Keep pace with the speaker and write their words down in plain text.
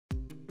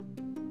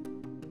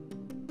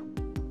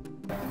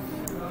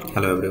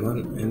Hello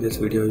everyone, in this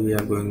video we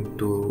are going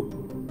to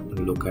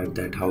look at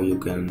that how you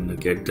can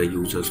get the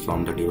users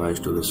from the device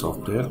to the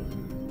software.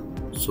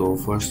 So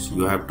first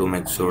you have to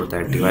make sure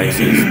that device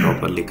is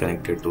properly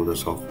connected to the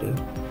software.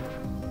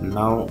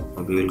 Now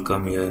we will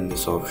come here in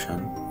this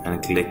option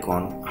and click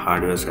on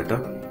hardware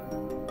setup,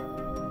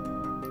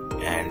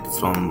 and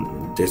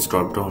from this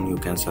drop down you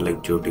can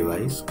select your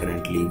device.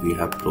 Currently we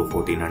have Pro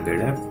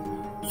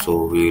 1400F,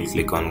 so we will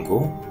click on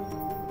go.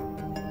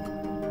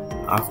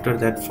 After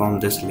that, from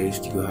this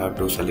list you have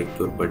to select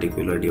your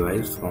particular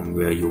device from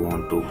where you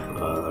want to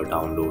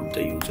download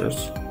the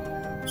users.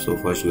 So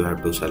first you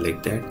have to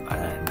select that,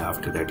 and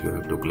after that you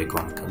have to click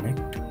on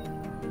connect.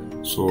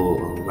 So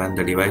when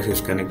the device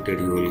is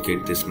connected, you will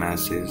get this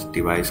message,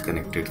 device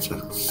connected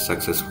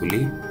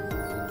successfully.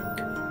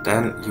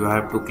 Then you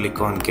have to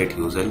click on get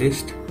user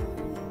list.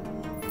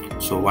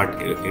 So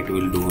what it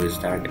will do is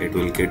that it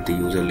will get the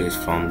user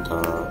list from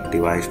the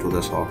device to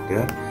the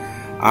software.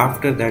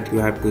 After that you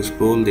have to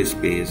scroll this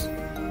page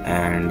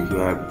and you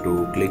have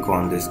to click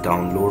on this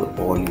download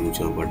all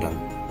user button.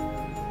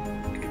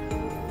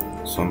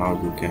 So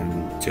now you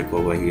can check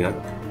over here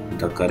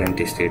the current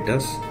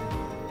status,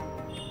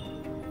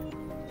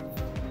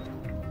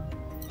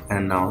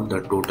 and now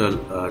the total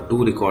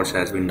 2 records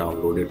has been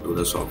downloaded to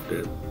the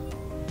software.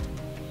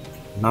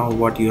 Now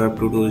what you have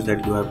to do is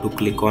that you have to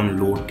click on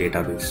load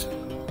database.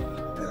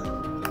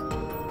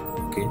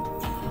 Okay,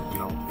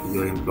 now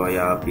your employee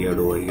appeared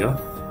over here.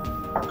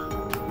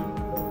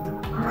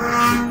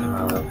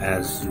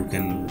 As you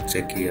can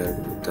check here,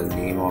 the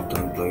name of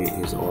the employee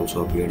is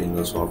also appeared in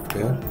the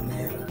software,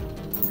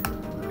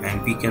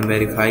 and we can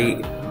verify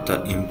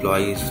the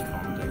employees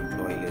from the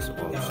employee list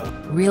also.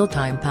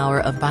 Real-time power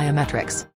of biometrics.